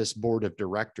bringing on this board of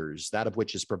directors, that of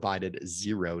which has provided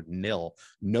zero, nil,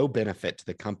 no benefit to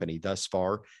the company thus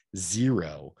far,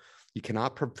 zero. You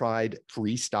cannot provide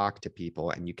free stock to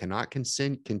people, and you cannot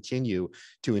continue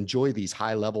to enjoy these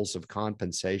high levels of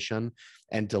compensation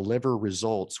and deliver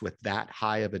results with that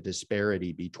high of a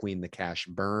disparity between the cash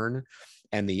burn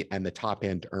and the top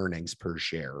end earnings per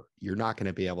share. You're not going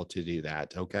to be able to do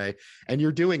that. Okay. And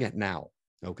you're doing it now.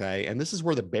 Okay. And this is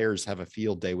where the Bears have a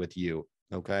field day with you.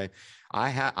 Okay.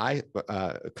 I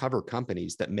cover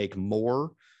companies that make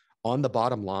more on the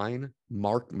bottom line,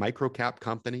 micro cap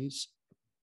companies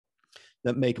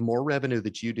that make more revenue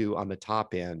that you do on the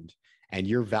top end, and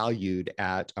you're valued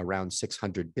at around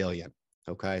 600 billion.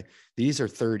 Okay. These are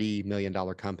 $30 million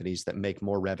companies that make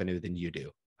more revenue than you do.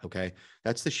 Okay.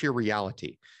 That's the sheer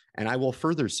reality. And I will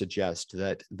further suggest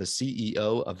that the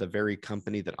CEO of the very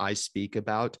company that I speak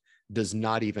about does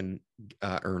not even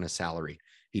earn a salary.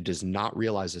 He does not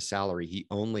realize a salary. He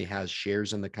only has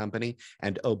shares in the company.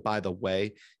 And oh, by the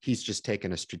way, he's just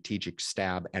taken a strategic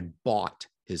stab and bought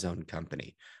his own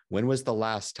company. When was the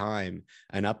last time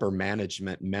an upper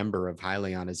management member of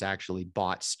Hyliion has actually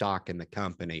bought stock in the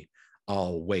company?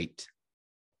 Oh, wait.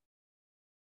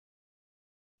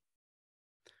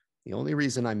 The only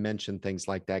reason I mention things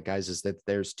like that, guys, is that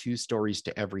there's two stories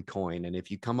to every coin. And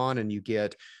if you come on and you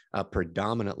get a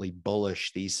predominantly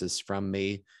bullish thesis from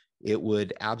me, it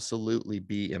would absolutely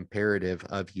be imperative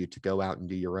of you to go out and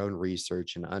do your own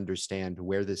research and understand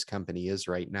where this company is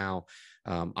right now.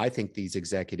 I think these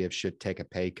executives should take a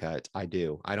pay cut. I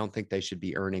do. I don't think they should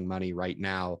be earning money right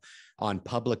now on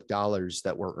public dollars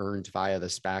that were earned via the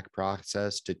SPAC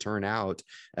process to turn out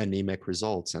anemic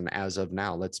results. And as of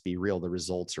now, let's be real, the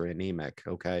results are anemic.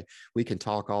 Okay. We can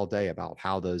talk all day about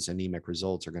how those anemic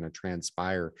results are going to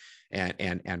transpire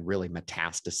and really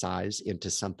metastasize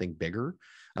into something bigger.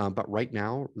 But right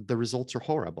now, the results are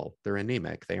horrible. They're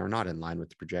anemic. They are not in line with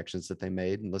the projections that they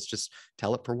made. And let's just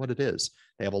tell it for what it is.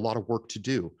 They have a lot of work to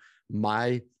do.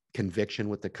 My conviction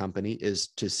with the company is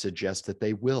to suggest that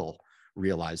they will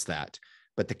realize that.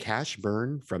 But the cash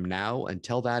burn from now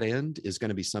until that end is going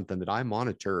to be something that I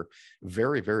monitor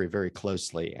very, very, very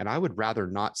closely. And I would rather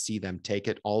not see them take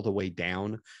it all the way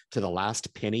down to the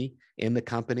last penny in the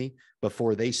company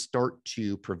before they start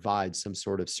to provide some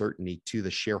sort of certainty to the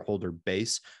shareholder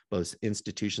base, both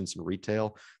institutions and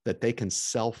retail, that they can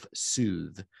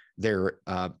self-soothe their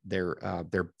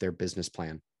business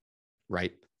plan,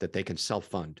 right? That they can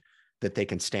self-fund, that they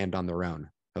can stand on their own.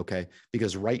 Okay.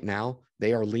 Because right now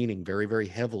they are leaning very, very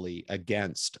heavily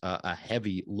against a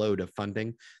heavy load of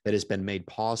funding that has been made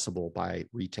possible by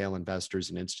retail investors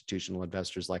and institutional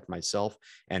investors like myself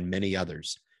and many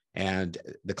others. And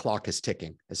the clock is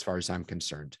ticking as far as I'm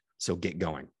concerned. So get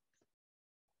going.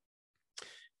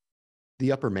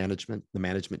 The upper management, the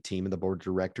management team and the board of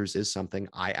directors is something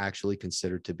I actually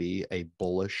consider to be a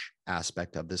bullish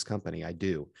aspect of this company. I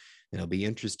do. And it'll be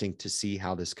interesting to see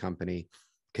how this company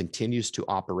continues to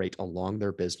operate along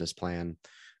their business plan,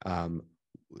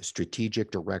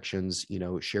 strategic directions. You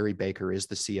know, Sherry Baker is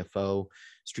the CFO,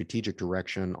 strategic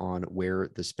direction on where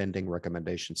the spending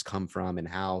recommendations come from and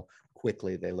how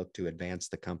quickly they look to advance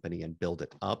the company and build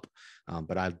it up.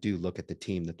 But I do look at the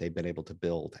team that they've been able to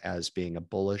build as being a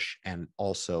bullish and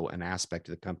also an aspect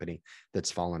of the company that's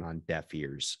fallen on deaf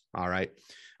ears. All right.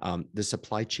 The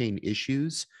supply chain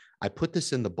issues, I put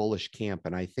this in the bullish camp,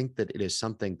 and I think that it is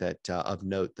something that of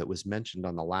note that was mentioned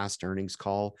on the last earnings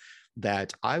call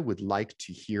that I would like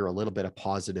to hear a little bit of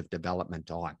positive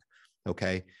development on.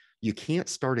 Okay. You can't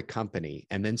start a company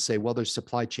and then say, well, there's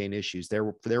supply chain issues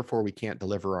there, therefore we can't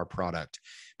deliver our product,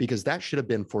 because that should have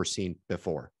been foreseen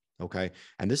before. Okay.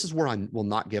 And this is where I will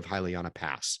not give Hyliion a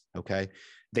pass. Okay.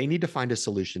 They need to find a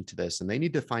solution to this, and they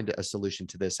need to find a solution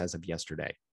to this as of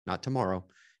yesterday, not tomorrow,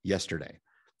 yesterday.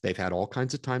 They've had all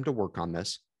kinds of time to work on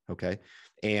this. Okay.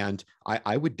 And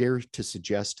I would dare to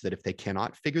suggest that if they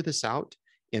cannot figure this out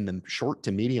in the short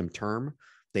to medium term,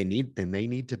 they need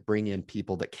to bring in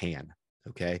people that can.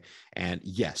 Okay. And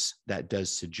yes, that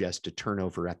does suggest a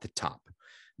turnover at the top,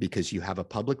 because you have a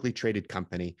publicly traded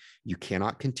company. You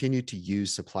cannot continue to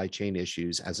use supply chain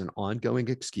issues as an ongoing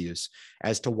excuse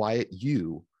as to why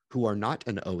you, who are not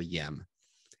an OEM,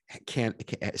 can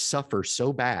suffer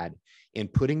so bad in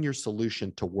putting your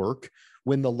solution to work,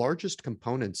 when the largest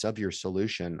components of your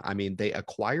solution, I mean, they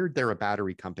acquired their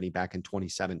battery company back in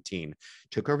 2017,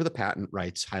 took over the patent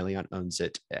rights. Hyliion owns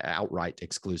it outright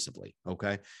exclusively.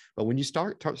 Okay. But when you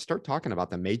start talking about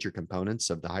the major components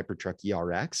of the Hypertruck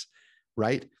ERX,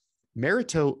 right?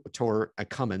 Meritor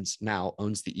Cummins now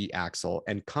owns the e-axle,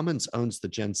 and Cummins owns the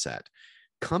genset.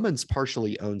 Cummins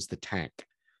partially owns the tank.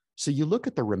 So you look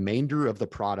at the remainder of the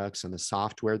products and the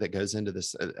software that goes into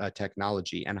this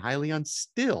technology, and Hyliion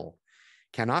still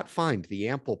cannot find the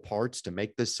ample parts to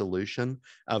make this solution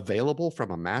available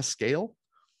from a mass scale.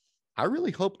 I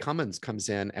really hope Cummins comes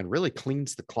in and really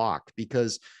cleans the clock,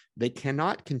 because they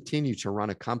cannot continue to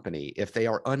run a company if they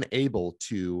are unable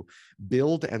to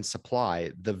build and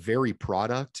supply the very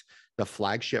product, the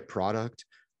flagship product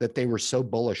that they were so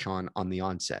bullish on the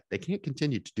onset. They can't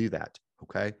continue to do that.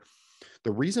 Okay.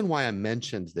 The reason why I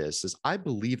mentioned this is I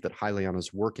believe that Hyliion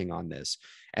is working on this,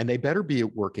 and they better be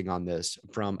working on this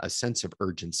from a sense of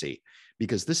urgency,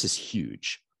 because this is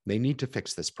huge. They need to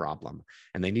fix this problem,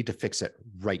 and they need to fix it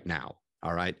right now.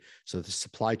 All right. So the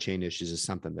supply chain issues is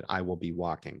something that I will be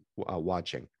watching.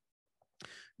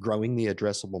 Growing the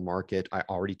addressable market. I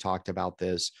already talked about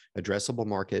this. Addressable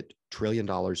market, $1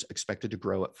 trillion, expected to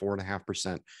grow at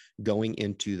 4.5% going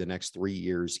into the next 3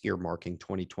 years, earmarking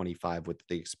 2025 with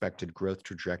the expected growth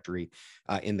trajectory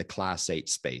in the Class 8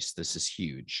 space. This is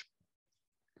huge.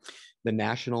 The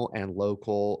national and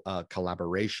local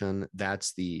collaboration,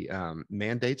 that's the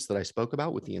mandates that I spoke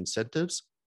about with the incentives.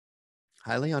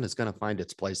 Hyliion is going to find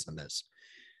its place in this.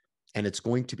 And it's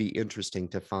going to be interesting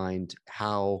to find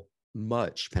how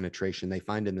much penetration they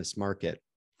find in this market.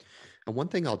 And one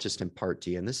thing I'll just impart to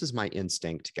you, and this is my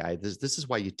instinct, guy, this is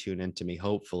why you tune into me,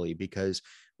 hopefully, because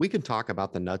we can talk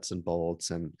about the nuts and bolts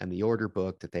and the order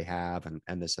book that they have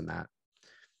and this and that.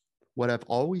 What I've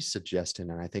always suggested,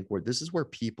 and I think this is where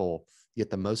people get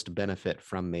the most benefit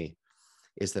from me,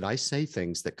 is that I say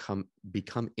things that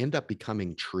end up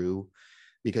becoming true,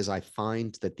 because I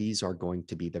find that these are going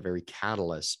to be the very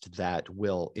catalyst that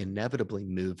will inevitably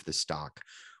move the stock.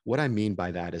 What I mean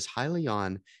by that is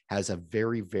Hyliion has a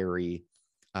very, very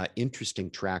interesting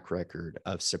track record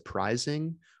of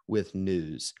surprising with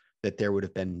news that there would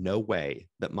have been no way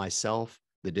that myself,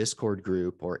 the Discord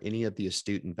group, or any of the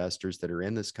astute investors that are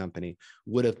in this company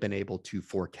would have been able to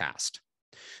forecast.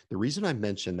 The reason I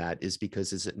mention that is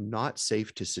because is it not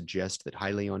safe to suggest that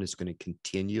Hyliion is going to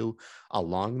continue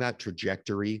along that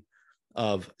trajectory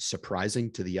of surprising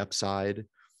to the upside,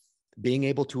 being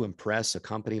able to impress a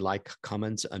company like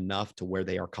Cummins enough to where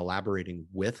they are collaborating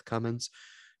with Cummins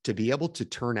to be able to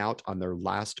turn out on their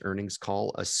last earnings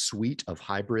call a suite of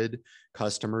hybrid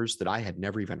customers that I had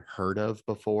never even heard of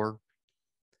before?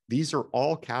 These are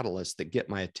all catalysts that get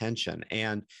my attention.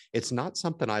 And it's not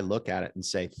something I look at it and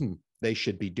say, they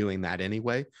should be doing that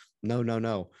anyway.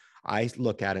 No. I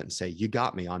look at it and say, you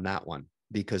got me on that one,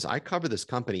 because I cover this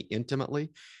company intimately,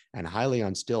 and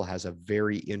Hyliion still has a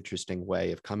very interesting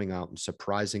way of coming out and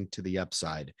surprising to the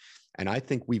upside. And I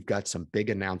think we've got some big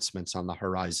announcements on the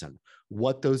horizon.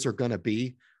 What those are going to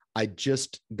be, I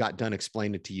just got done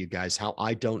explaining to you guys how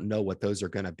I don't know what those are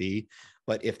going to be.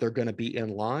 But if they're going to be in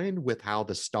line with how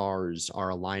the stars are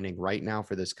aligning right now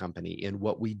for this company, in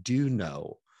what we do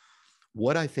know,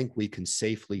 what I think we can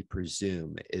safely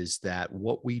presume is that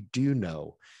what we do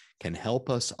know can help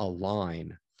us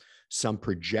align some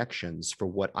projections for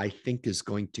what I think is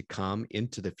going to come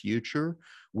into the future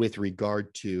with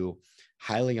regard to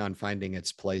Hyliion finding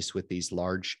its place with these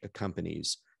large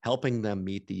companies, helping them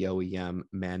meet the OEM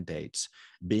mandates,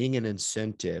 being an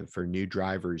incentive for new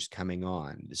drivers coming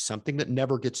on, something that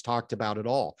never gets talked about at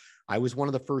all. I was one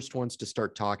of the first ones to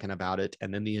start talking about it,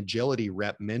 and then the agility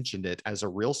rep mentioned it as a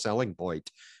real selling point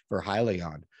for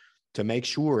Hyliion. to make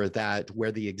sure that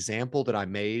where the example that I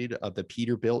made of the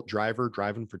Peterbilt driver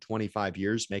driving for 25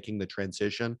 years, making the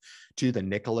transition to the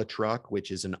𝑪𝑎𝑛𝓋𝑎 truck,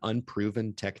 which is an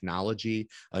unproven technology,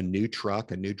 a new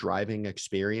truck, a new driving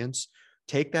experience,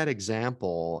 take that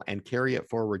example and carry it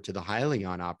forward to the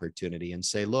Hyliion opportunity and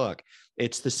say, look,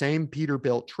 it's the same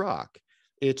Peterbilt truck.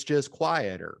 It's just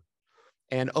quieter.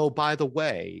 And oh, by the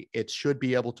way, it should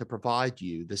be able to provide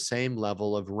you the same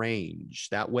level of range.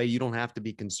 That way you don't have to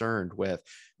be concerned with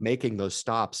making those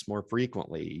stops more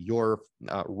frequently. Your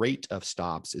rate of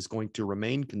stops is going to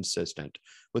remain consistent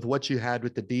with what you had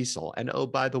with the diesel. And oh,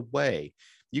 by the way,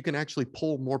 you can actually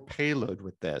pull more payload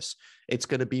with this. It's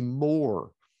going to be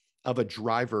more of a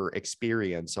driver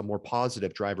experience, a more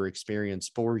positive driver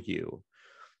experience for you.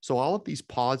 So all of these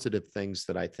positive things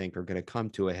that I think are going to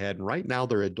come to a head, and right now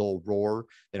they're a dull roar.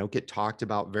 They don't get talked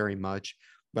about very much,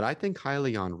 but I think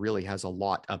Hyliion really has a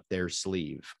lot up their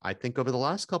sleeve. I think over the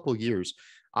last couple of years,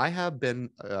 I have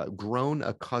been grown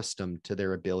accustomed to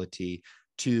their ability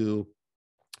to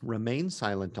remain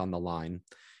silent on the line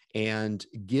and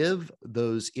give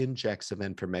those injects of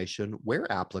information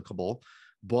where applicable,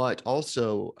 but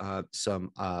also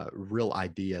some real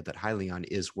idea that Hyliion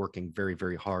is working very,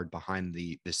 very hard behind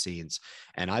the scenes.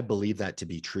 And I believe that to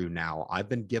be true now. I've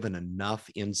been given enough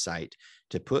insight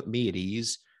to put me at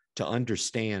ease to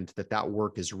understand that that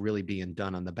work is really being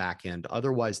done on the back end.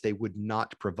 Otherwise, they would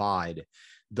not provide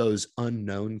those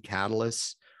unknown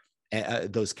catalysts,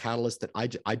 those catalysts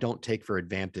that I don't take for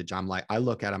advantage. I'm like, I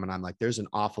look at them and I'm like, there's an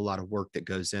awful lot of work that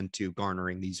goes into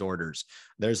garnering these orders.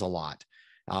 There's a lot.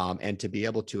 And to be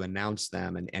able to announce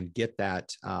them and get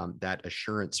that that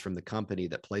assurance from the company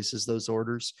that places those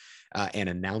orders and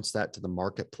announce that to the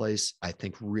marketplace, I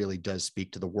think really does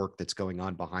speak to the work that's going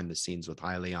on behind the scenes with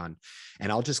Hyliion.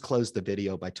 And I'll just close the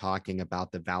video by talking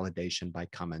about the validation by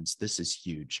Cummins. This is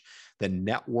huge. The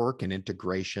network and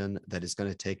integration that is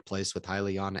going to take place with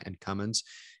Hyliion and Cummins,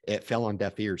 it fell on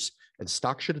deaf ears. And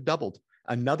stock should have doubled.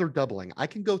 Another doubling. I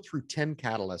can go through 10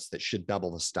 catalysts that should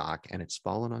double the stock, and it's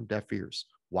fallen on deaf ears.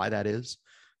 Why that is,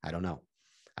 I don't know.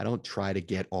 I don't try to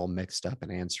get all mixed up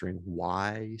in answering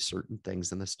why certain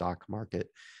things in the stock market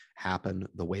happen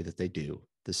the way that they do.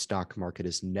 The stock market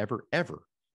has never, ever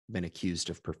been accused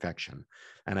of perfection.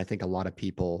 And I think a lot of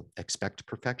people expect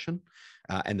perfection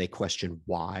and they question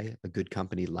why a good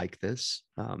company like this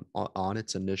on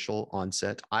its initial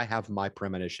onset. I have my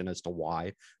premonition as to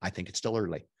why. I think it's still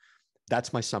early.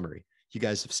 That's my summary. You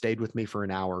guys have stayed with me for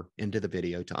an hour into the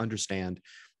video to understand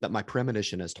that my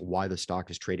premonition as to why the stock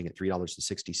is trading at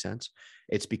 $3.60,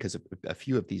 it's because of a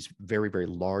few of these very, very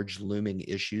large looming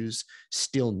issues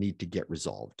still need to get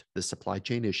resolved. The supply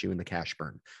chain issue and the cash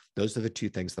burn. Those are the two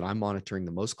things that I'm monitoring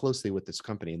the most closely with this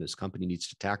company, and this company needs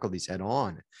to tackle these head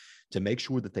on to make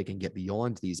sure that they can get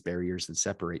beyond these barriers and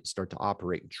separate and start to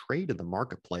operate and trade in the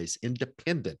marketplace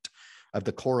independent of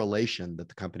the correlation that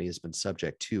the company has been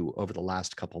subject to over the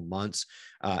last couple months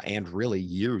and really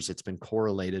years. It's been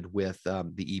correlated with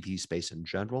the EV space in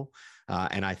general.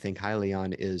 And I think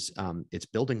Hyliion is it's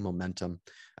building momentum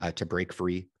to break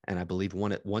free. And I believe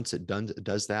once it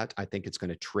does that, I think it's going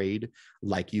to trade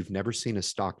like you've never seen a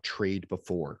stock trade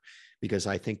before, because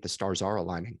I think the stars are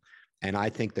aligning. And I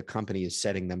think the company is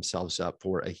setting themselves up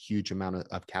for a huge amount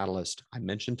of catalyst. I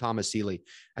mentioned Thomas Ely.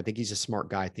 I think he's a smart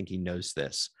guy. I think he knows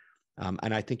this.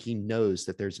 And I think he knows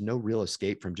that there's no real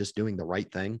escape from just doing the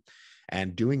right thing.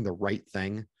 And doing the right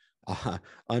thing,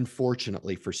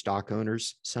 unfortunately for stock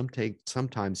owners,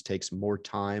 sometimes takes more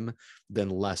time than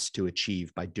less to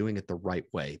achieve by doing it the right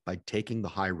way, by taking the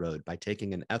high road, by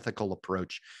taking an ethical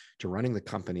approach to running the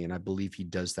company. And I believe he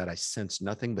does that. I sense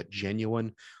nothing but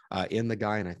genuine in the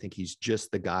guy. And I think he's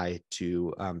just the guy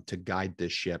to guide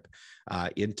this ship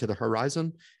into the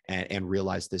horizon and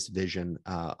realize this vision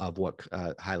of what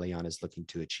Hyliion is looking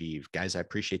to achieve. Guys, I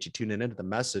appreciate you tuning into the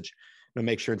message.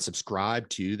 Make sure and subscribe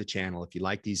to the channel. If you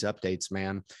like these updates,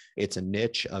 man, it's a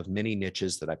niche of many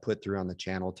niches that I put through on the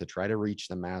channel to try to reach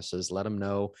the masses, let them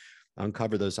know,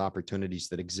 uncover those opportunities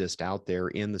that exist out there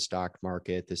in the stock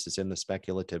market. This is in the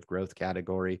speculative growth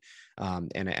category.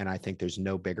 And I think there's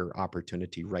no bigger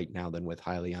opportunity right now than with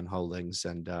Hyliion Holdings.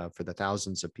 And for the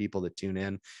thousands of people that tune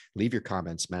in, leave your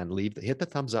comments, man. Hit the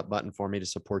thumbs up button for me to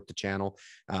support the channel.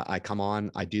 I come on,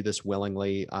 I do this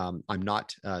willingly. I'm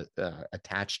not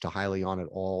attached to Hyliion at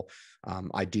all.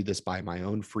 I do this by my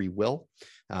own free will.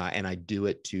 And I do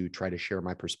it to try to share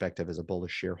my perspective as a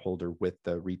bullish shareholder with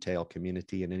the retail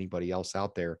community and anybody else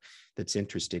out there that's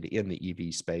interested in the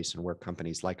EV space and where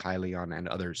companies like Hyliion and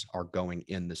others are going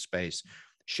in the space.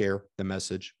 Share the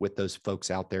message with those folks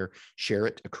out there. Share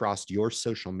it across your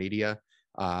social media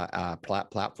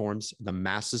platforms. The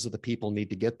masses of the people need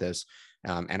to get this.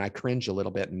 And I cringe a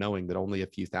little bit knowing that only a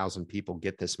few thousand people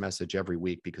get this message every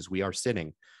week, because we are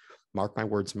sitting, mark my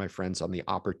words, my friends, on the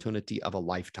opportunity of a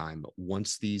lifetime.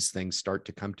 Once these things start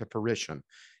to come to fruition,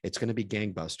 it's going to be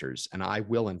gangbusters. And I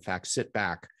will, in fact, sit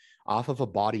back off of a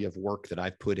body of work that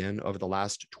I've put in over the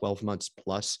last 12 months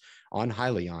plus on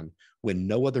Hyliion, when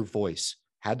no other voice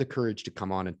had the courage to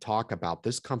come on and talk about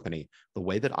this company the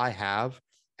way that I have,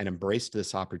 and embraced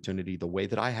this opportunity the way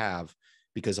that I have,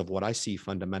 because of what I see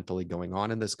fundamentally going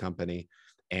on in this company,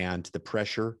 and the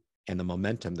pressure and the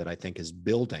momentum that I think is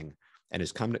building and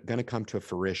is going to come to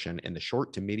fruition in the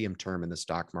short to medium term in the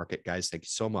stock market. Guys, thank you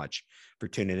so much for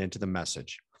tuning into the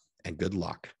message, and good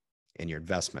luck in your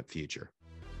investment future.